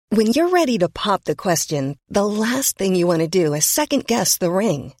When you're ready to pop the question, the last thing you want to do is second-guess the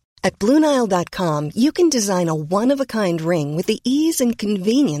ring. At BlueNile.com, you can design a one-of-a-kind ring with the ease and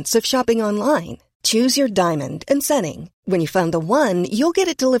convenience of shopping online. Choose your diamond and setting. When you find the one, you'll get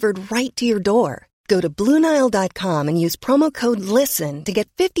it delivered right to your door. Go to BlueNile.com and use promo code LISTEN to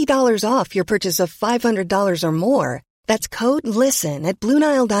get $50 off your purchase of $500 or more. That's code LISTEN at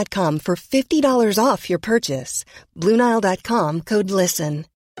BlueNile.com for $50 off your purchase. BlueNile.com, code LISTEN.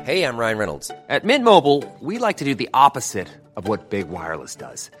 Hey, I'm Ryan Reynolds. At Mint Mobile, we like to do the opposite of what Big Wireless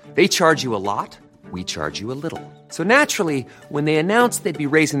does. They charge you a lot, we charge you a little. So naturally, when they announced they'd be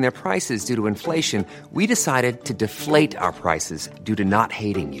raising their prices due to inflation, we decided to deflate our prices due to not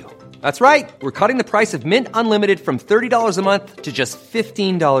hating you. That's right. We're cutting the price of Mint Unlimited from $30 a month to just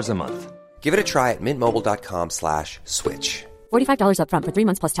 $15 a month. Give it a try at mintmobile.com/switch. $45 up front for 3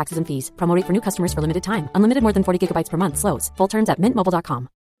 months plus taxes and fees. Promo rate for new customers for limited time. Unlimited more than 40 gigabytes per month. Slows full terms at mintmobile.com.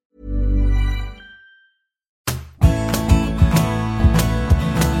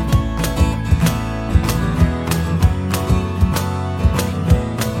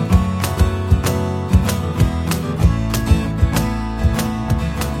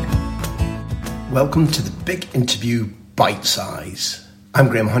 Welcome to the big interview, Bite-Size. I'm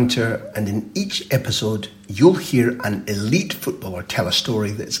Graham Hunter, and in each episode, you'll hear an elite footballer tell a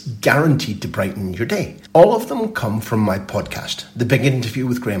story that's guaranteed to brighten your day. All of them come from my podcast, The Big Interview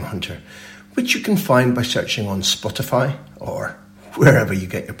with Graham Hunter, which you can find by searching on Spotify or wherever you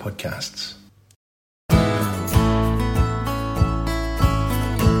get your podcasts.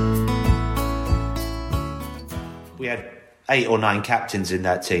 We had 8 or 9 captains in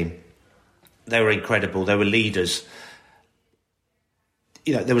that team. They were incredible. They were leaders.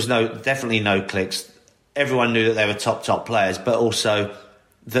 You know, there was definitely no cliques. Everyone knew that they were top players, but also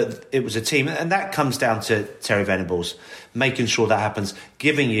that it was a team. And that comes down to Terry Venables, making sure that happens,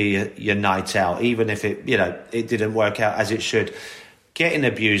 giving you your night out, even if it didn't work out as it should. Getting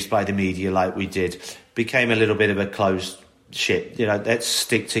abused by the media like we did became a little bit of a closed ship. You know, let's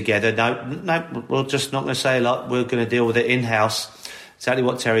stick together. No, we're just not going to say a lot. We're going to deal with it in-house. Exactly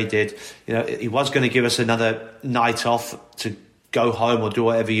what Terry did. You know, he was going to give us another night off to go home or do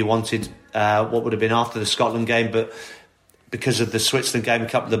whatever you wanted, what would have been after the Scotland game, but because of the Switzerland game, a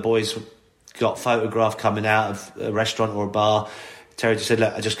couple of the boys got photographed coming out of a restaurant or a bar. Terry just said,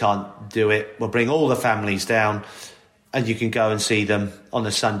 look, I just can't do it. We'll bring all the families down and you can go and see them on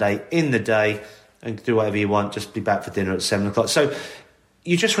a Sunday in the day and do whatever you want, just be back for dinner at 7 o'clock. So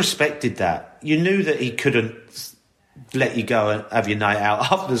you just respected that. You knew that he couldn't let you go and have your night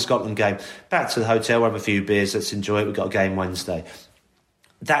out after the Scotland game. Back to the hotel, we'll have a few beers, let's enjoy it, we've got a game Wednesday.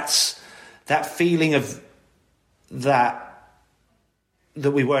 That's that feeling of that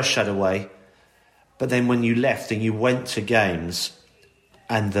we were shut away. But then when you left and you went to games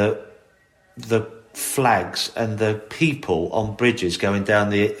and the flags and the people on bridges going down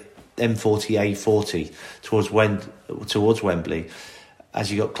the M40, A40 towards Wembley, as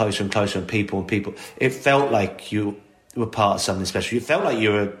you got closer and closer and people, it felt like you were part of something special. You felt like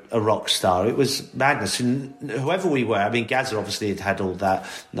you were a rock star. It was madness. And whoever we were, I mean, Gazza obviously had all that,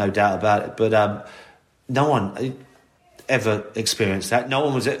 no doubt about it, but no one ever experienced that. No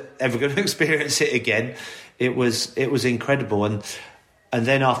one was ever going to experience it again. It was incredible. And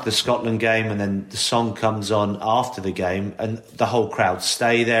then after the Scotland game, and then the song comes on after the game, and the whole crowd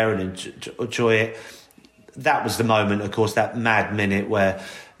stay there and enjoy it. That was the moment, of course, that mad minute where,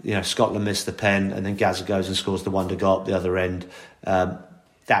 you know, Scotland missed the pen and then Gazza goes and scores the wonder goal at the other end.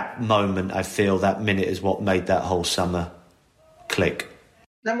 That moment, I feel, that minute is what made that whole summer click.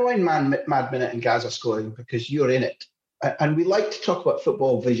 Number one mad minute in Gazza scoring, because you're in it. And we like to talk about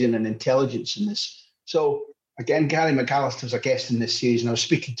football vision and intelligence in this. So, again, Gary McAllister's a guest in this series, and I was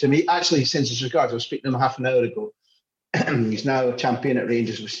speaking to me, actually, since his regards, I was speaking to him half an hour ago. He's now a champion at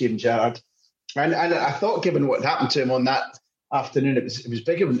Rangers with Steven Gerrard. And I thought, given what happened to him on that afternoon, it was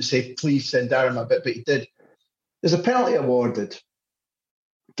big of him to say, please send Darren a bit, but he did. There's a penalty awarded.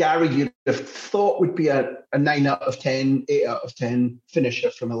 Gary, you'd have thought would be a 9 out of 10, 8 out of 10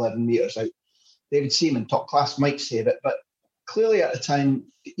 finisher from 11 metres out. David Seaman, top class, might save it, but clearly at the time,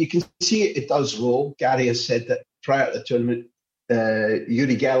 you can see it does roll. Gary has said that prior to the tournament,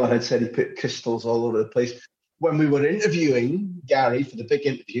 Uri Geller had said he put crystals all over the place. When we were interviewing Gary for the big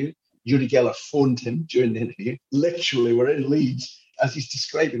interview, Uri Geller phoned him during the interview. Literally, we're in Leeds as he's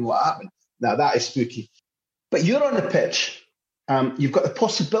describing what happened. Now, that is spooky. But you're on the pitch. You've got the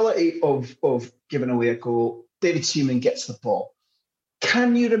possibility of giving away a goal. David Seaman gets the ball.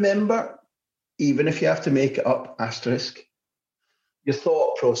 Can you remember, even if you have to make it up, asterisk, your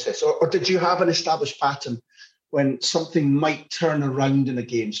thought process? Or did you have an established pattern when something might turn around in a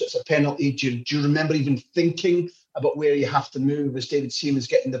game? So it's a penalty. Do you remember even thinking about where you have to move as David Seaman's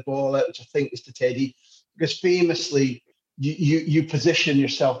getting the ball out, which I think is to Teddy? Because famously, you position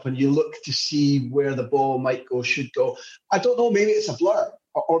yourself and you look to see where the ball might go, should go. I don't know, maybe it's a blur,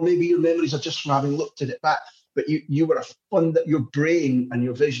 or maybe your memories are just from having looked at it back. But you were your brain and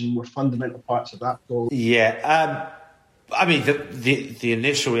your vision were fundamental parts of that goal. Yeah. I mean, the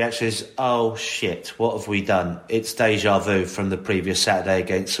initial reaction is, oh, shit, what have we done? It's deja vu from the previous Saturday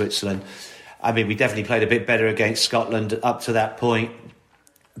against Switzerland. I mean, we definitely played a bit better against Scotland up to that point,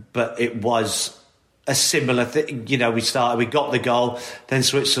 but it was a similar thing. You know, we got the goal, then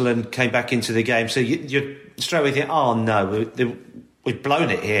Switzerland came back into the game. So you're straight away thinking, oh, no, we've blown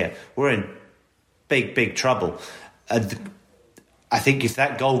it here. We're in big, big trouble. And I think if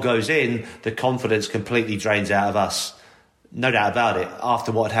that goal goes in, the confidence completely drains out of us. No doubt about it,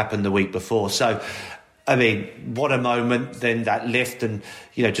 after what had happened the week before. So, I mean, what a moment, then that lift and,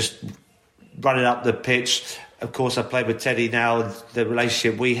 you know, just running up the pitch. Of course, I've played with Teddy now, the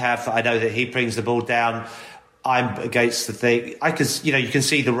relationship we have. I know that he brings the ball down. I'm against the thing. You can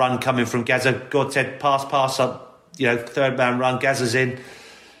see the run coming from Gazza. Go on, Ted, pass up, third man run, Gazza's in.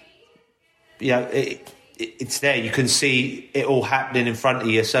 It's there. You can see it all happening in front of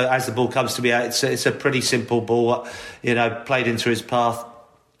you. So as the ball comes to me out, it's a pretty simple ball, played into his path.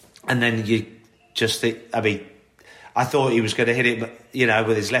 And then you just think, I mean, I thought he was going to hit it,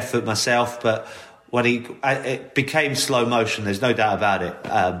 with his left foot myself, but when it became slow motion, there's no doubt about it.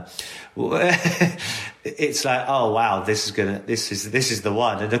 It's like, oh wow, this is the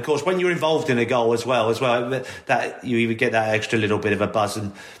one. And of course, when you're involved in a goal as well, that you even get that extra little bit of a buzz.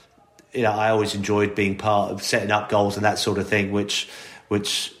 And I always enjoyed being part of setting up goals and that sort of thing. Which,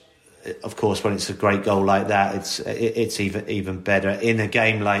 of course, when it's a great goal like that, it's even better in a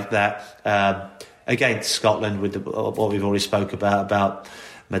game like that against Scotland with what we've already spoke about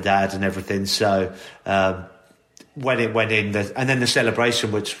my dad and everything. So when it went in, and then the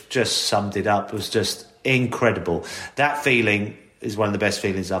celebration, which just summed it up, was just incredible. That feeling is one of the best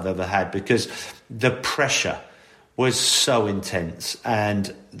feelings I've ever had, because the pressure was so intense,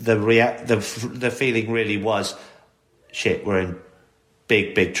 and the feeling really was, shit, we're in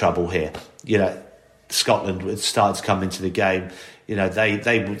big trouble here. Scotland started to come into the game.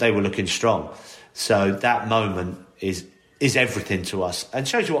 They were looking strong. So that moment is everything to us, and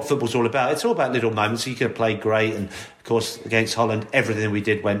shows you what football's all about. It's all about little moments. You could have played great, and of course against Holland, everything we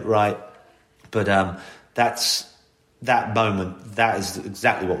did went right. But that moment, that is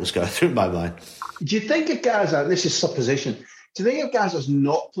exactly what was going through my mind. Do you think if Gazza, this is supposition, do you think if Gazza's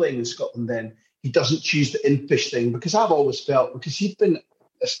not playing in Scotland, then he doesn't choose the impish thing? Because I've always felt, because he'd been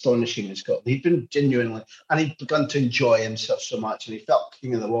astonishing in Scotland, he'd been genuinely, and he'd begun to enjoy himself so much, and he felt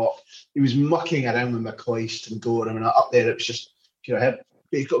king of the walk. He was mucking around with McCoist and Gorham, and up there it was just,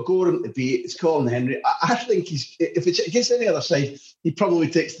 he's got Gorham to beat, it's Colin Henry. I think if it's against any other side, he probably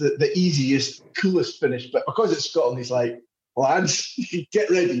takes the easiest, coolest finish, but because it's Scotland, he's like, lads, get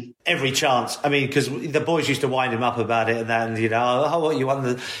ready. Every chance. I mean, because the boys used to wind him up about it and that, and what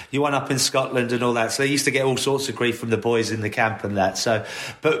you won up in Scotland and all that. So they used to get all sorts of grief from the boys in the camp and that. So,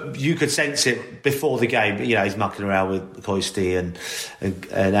 but you could sense it before the game. He's mucking around with Coisty and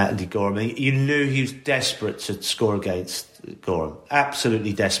Andy Gorham. You knew he was desperate to score against Gorham,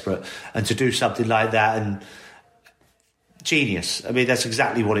 absolutely desperate, and to do something like that, and genius. I mean, that's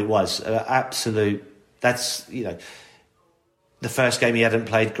exactly what it was. Absolute. That's the first game he hadn't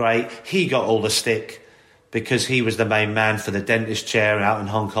played great. He got all the stick because he was the main man for the dentist chair out in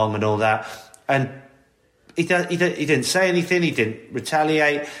Hong Kong and all that. And he didn't say anything. He didn't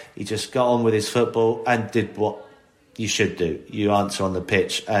retaliate. He just got on with his football and did what you should do. You answer on the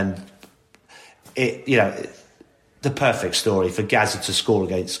pitch. And, the perfect story for Gazza to score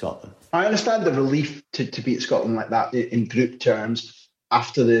against Scotland. I understand the relief to beat Scotland like that in group terms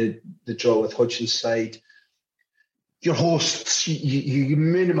after the draw with Hodgson's side. Your hosts, you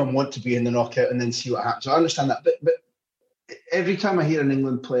minimum want to be in the knockout and then see what happens. I understand that, but every time I hear an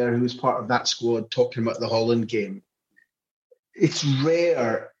England player who was part of that squad talking about the Holland game, it's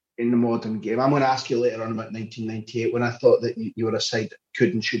rare in the modern game. I'm going to ask you later on about 1998, when I thought that you were a side that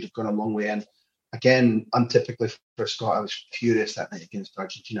could and should have gone a long way. And again, untypically for Scott, I was furious that night against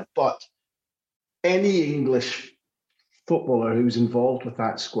Argentina. But any English footballer who's involved with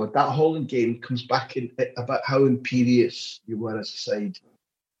that squad, that Holland game comes back in about how imperious you were as a side,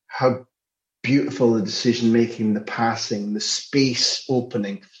 how beautiful the decision making, the passing, the space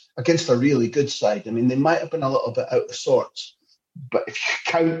opening against a really good side. I mean, they might have been a little bit out of sorts, but if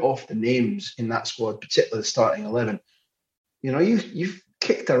you count off the names in that squad, particularly the starting 11, you've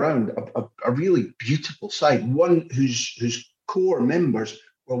kicked around a really beautiful side, one whose core members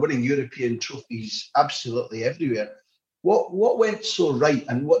were winning European trophies absolutely everywhere. What went so right,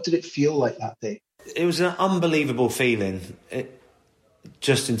 and what did it feel like that day? It was an unbelievable feeling,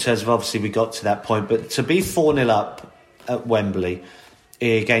 just in terms of, obviously we got to that point, but to be 4-0 up at Wembley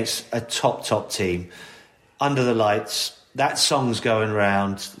against a top team, under the lights, that song's going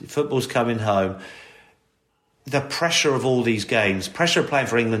round, football's coming home, the pressure of all these games, pressure of playing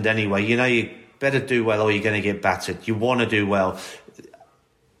for England anyway, you know you better do well or you're going to get battered. You want to do well.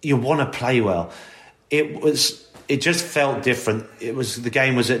 You want to play well. It just felt different. The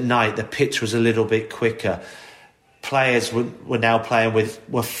game was at night. The pitch was a little bit quicker. Players were now playing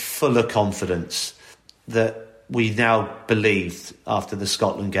were full of confidence that we now believed after the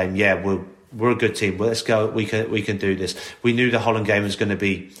Scotland game. Yeah, we're a good team. Let's go. We can do this. We knew the Holland game was going to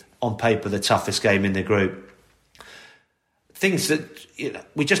be, on paper, the toughest game in the group. Things that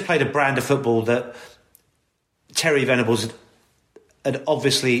we just played a brand of football that Terry Venables had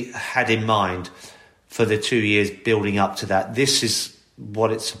obviously had in mind for the 2 years building up to that. This is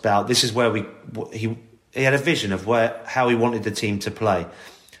what it's about. This is where he had a vision of how he wanted the team to play,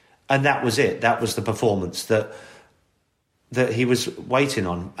 and that was it. That was the performance that he was waiting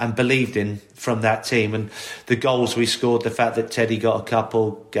on and believed in from that team. And the goals we scored, the fact that Teddy got a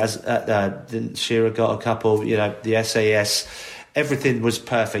couple, Shearer got a couple, the SAS, everything was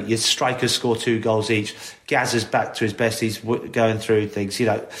perfect. Your strikers score 2 goals each. Gaz is back to his best. He's going through things.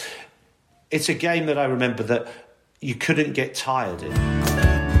 It's a game that I remember that you couldn't get tired in.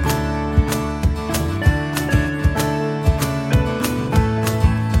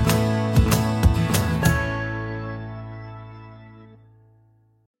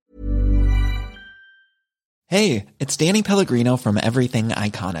 Hey, it's Danny Pellegrino from Everything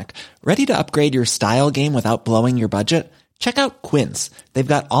Iconic. Ready to upgrade your style game without blowing your budget? Check out Quince. They've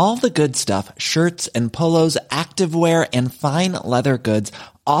got all the good stuff, shirts and polos, activewear, and fine leather goods,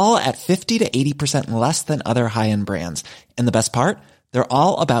 all at 50 to 80% less than other high-end brands. And the best part? They're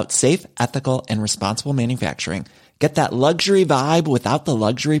all about safe, ethical, and responsible manufacturing. Get that luxury vibe without the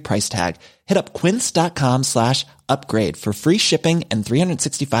luxury price tag. Hit up quince.com/upgrade for free shipping and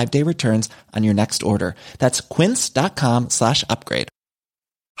 365-day returns on your next order. That's quince.com/upgrade.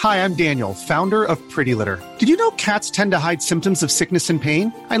 Hi, I'm Daniel, founder of Pretty Litter. Did you know cats tend to hide symptoms of sickness and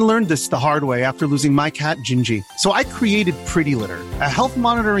pain? I learned this the hard way after losing my cat, Gingy. So I created Pretty Litter, a health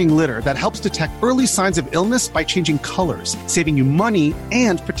monitoring litter that helps detect early signs of illness by changing colors, saving you money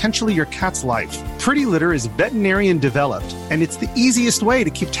and potentially your cat's life. Pretty Litter is veterinarian developed, and it's the easiest way to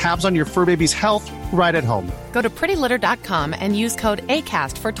keep tabs on your fur baby's health right at home. Go to prettylitter.com and use code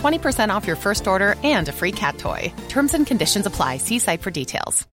ACAST for 20% off your first order and a free cat toy. Terms and conditions apply. See site for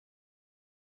details.